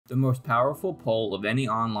The most powerful pull of any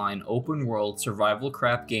online open-world survival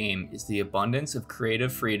crap game is the abundance of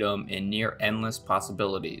creative freedom and near endless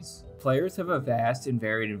possibilities. Players have a vast and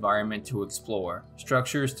varied environment to explore,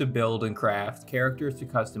 structures to build and craft, characters to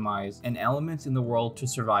customize, and elements in the world to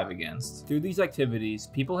survive against. Through these activities,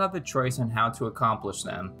 people have the choice on how to accomplish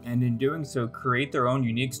them, and in doing so create their own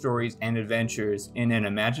unique stories and adventures in an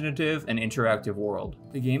imaginative and interactive world.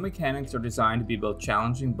 The game mechanics are designed to be both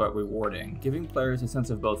challenging but rewarding, giving players a sense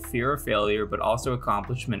of both fear of failure but also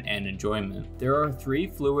accomplishment and enjoyment. There are 3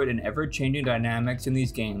 fluid and ever-changing dynamics in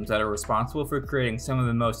these games that are responsible for creating some of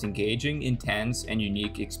the most engaging, intense, and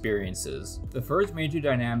unique experiences. The first major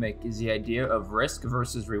dynamic is the idea of risk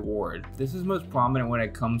versus reward. This is most prominent when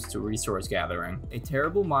it comes to resource gathering. A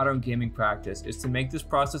terrible modern gaming practice is to make this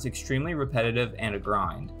process extremely repetitive and a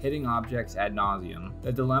grind, hitting objects ad nauseum.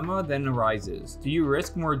 The dilemma then arises: do you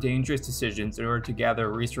risk more dangerous decisions in order to gather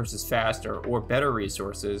resources faster or better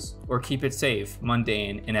resources, or keep it safe,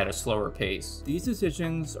 mundane, and at a slower pace? These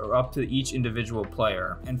decisions are up to each individual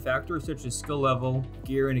player, and factors such as skill level,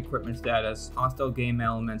 gear and equipment status, hostile game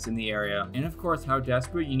elements in the area, and of course how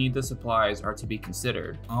desperate you need the supplies are to be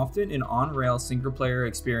considered. Often in on-rail single-player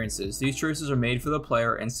experiences, these choices are made for the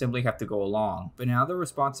player and simply have to go along. But now the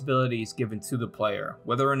responsibility is given to the player,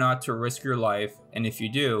 whether or not to risk your life, and if you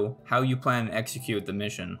do, how you plan to execute the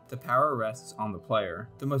mission. The power rests on the player.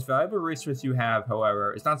 The most valuable resource you have,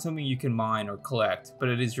 however, is not something you can mine or collect, but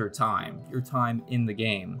it is your time in the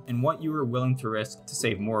game, and what you are willing to risk to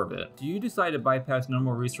save more of it. Do you decide to bypass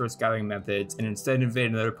normal resource gathering methods and instead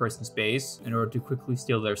invade another person's base in order to quickly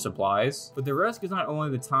steal their supplies? But the risk is not only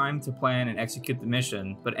the time to plan and execute the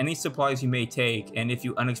mission, but any supplies you may take and if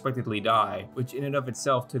you unexpectedly die, which in and of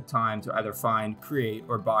itself took time to either find, create,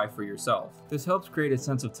 or buy for yourself. This helps create a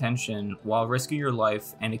sense of tension while risking your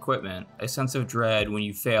life and equipment, a sense of dread when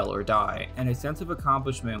you fail or die, and a sense of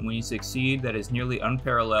accomplishment when you succeed that is nearly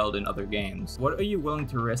unparalleled in other games. What are you willing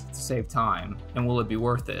to risk to save time, and will it be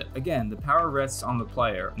worth it? Again, the power rests on the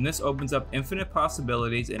player, and this opens up infinite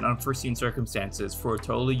possibilities and unforeseen circumstances for a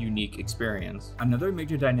totally unique experience. Another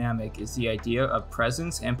major dynamic is the idea of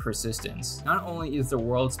presence and persistence. Not only is the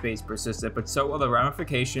world space persistent, but so are the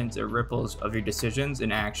ramifications and ripples of your decisions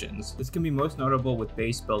and actions. This can be most notable with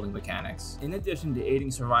base building mechanics. In addition to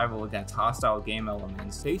aiding survival against hostile game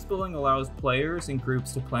elements, base building allows players and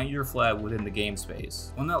groups to plant your flag within the game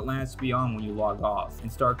space, one that lasts beyond when you log off, in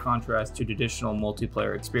stark contrast to traditional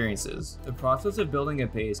multiplayer experiences. The process of building a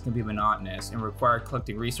base can be monotonous and require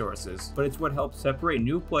collecting resources, but it's what helps separate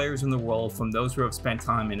new players in the world from those who have spent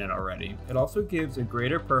time in it already. It also gives a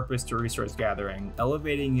greater purpose to resource gathering,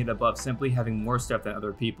 elevating it above simply having more stuff than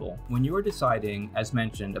other people. When you are deciding, as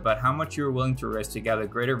mentioned, about how much you are willing to risk to gather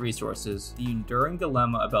greater resources, the enduring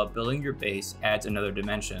dilemma about building your base adds another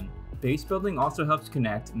dimension. Base building also helps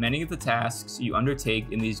connect many of the tasks you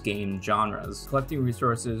undertake in these game genres: collecting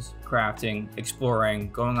resources, crafting, exploring,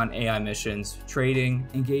 going on AI missions, trading,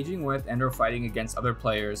 engaging with and or fighting against other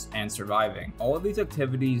players, and surviving. All of these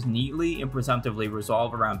activities neatly and presumptively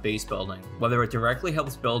resolve around base building, whether it directly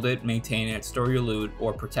helps build it, maintain it, store your loot,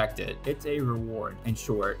 or protect it. It's a reward, in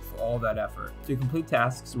short, for all that effort, to complete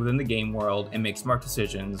tasks within the game world and make smart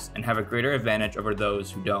decisions and have a greater advantage over those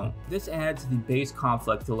who don't. This adds to the base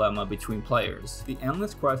conflict dilemma between players. The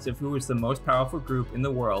endless quest of who is the most powerful group in the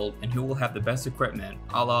world and who will have the best equipment,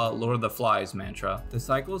 a la Lord of the Flies mantra. The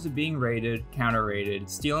cycles of being raided, counter-raided,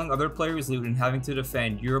 stealing other players' loot, and having to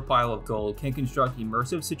defend your pile of gold can construct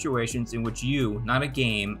immersive situations in which you, not a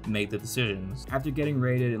game, make the decisions. After getting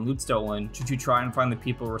raided and loot stolen, should you try and find the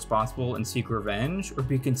people responsible and seek revenge, or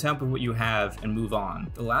be content with what you have and move on?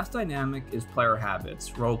 The last dynamic is player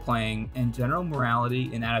habits, role-playing, and general morality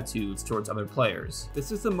and attitudes towards other players.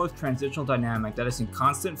 This is the most transitional dynamic that is in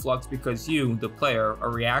constant flux because you, the player,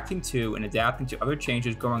 are reacting to and adapting to other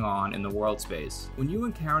changes going on in the world space. When you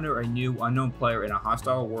encounter a new unknown player in a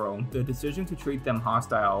hostile world, the decision to treat them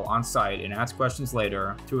hostile on sight and ask questions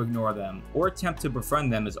later, to ignore them, or attempt to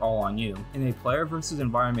befriend them is all on you. In a player versus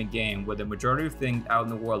environment game where the majority of things out in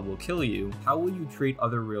the world will kill you, how will you treat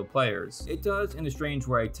other real players? It does, in a strange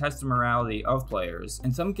way, test the morality of players,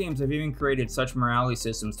 and some games have even created such morality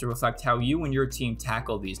systems to reflect how you and your team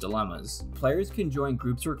tackle these dilemmas. Players can join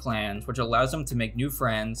groups or clans, which allows them to make new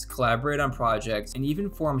friends, collaborate on projects, and even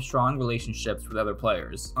form strong relationships with other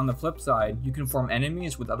players. On the flip side, you can form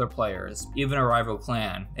enemies with other players, even a rival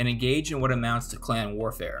clan, and engage in what amounts to clan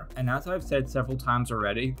warfare. And as I've said several times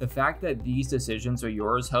already, the fact that these decisions are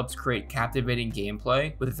yours helps create captivating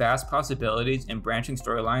gameplay with vast possibilities and branching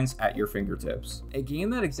storylines at your fingertips. A game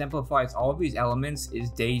that exemplifies all of these elements is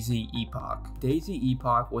DayZ Epoch. DayZ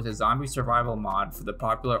Epoch was a zombie survival mod for the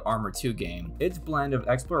popular popular Armor 2 game. Its blend of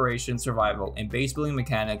exploration, survival, and base building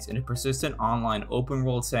mechanics in a persistent online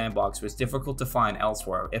open-world sandbox was difficult to find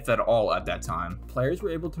elsewhere, if at all at that time. Players were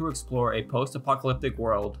able to explore a post-apocalyptic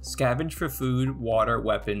world, scavenge for food, water,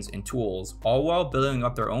 weapons, and tools, all while building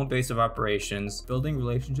up their own base of operations, building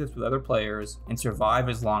relationships with other players, and survive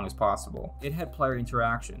as long as possible. It had player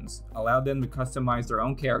interactions, allowed them to customize their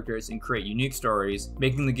own characters and create unique stories,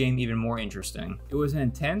 making the game even more interesting. It was an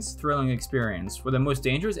intense, thrilling experience, where the most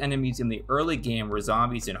dangerous enemies in the early game were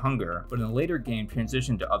zombies and hunger, but in the later game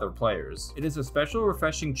transitioned to other players. It is a special,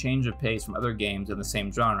 refreshing change of pace from other games in the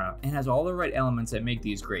same genre, and has all the right elements that make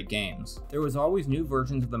these great games. There was always new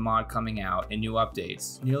versions of the mod coming out and new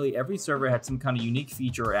updates. Nearly every server had some kind of unique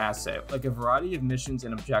feature or asset, like a variety of missions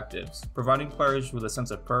and objectives, providing players with a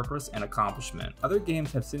sense of purpose and accomplishment. Other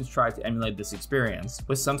games have since tried to emulate this experience,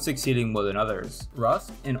 with some succeeding more than others.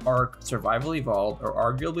 Rust and ARK Survival Evolved are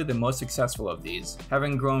arguably the most successful of these,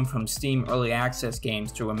 having grown from Steam early access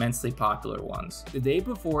games to immensely popular ones. The Day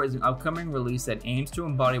Before is an upcoming release that aims to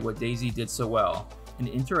embody what DayZ did so well, an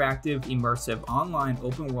interactive, immersive, online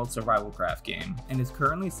open-world survival craft game, and is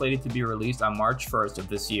currently slated to be released on March 1st of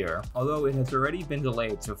this year, although it has already been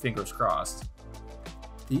delayed, so fingers crossed.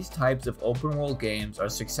 These types of open-world games are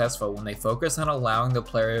successful when they focus on allowing the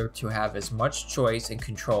player to have as much choice and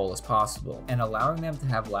control as possible, and allowing them to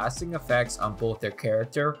have lasting effects on both their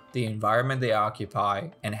character, the environment they occupy,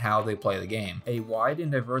 and how they play the game. A wide and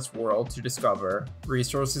diverse world to discover,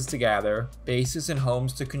 resources to gather, bases and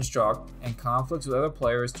homes to construct, and conflicts with other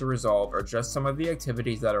players to resolve are just some of the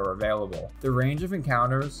activities that are available. The range of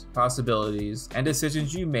encounters, possibilities, and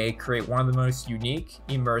decisions you make create one of the most unique,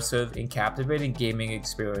 immersive, and captivating gaming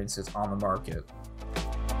experiences on the market.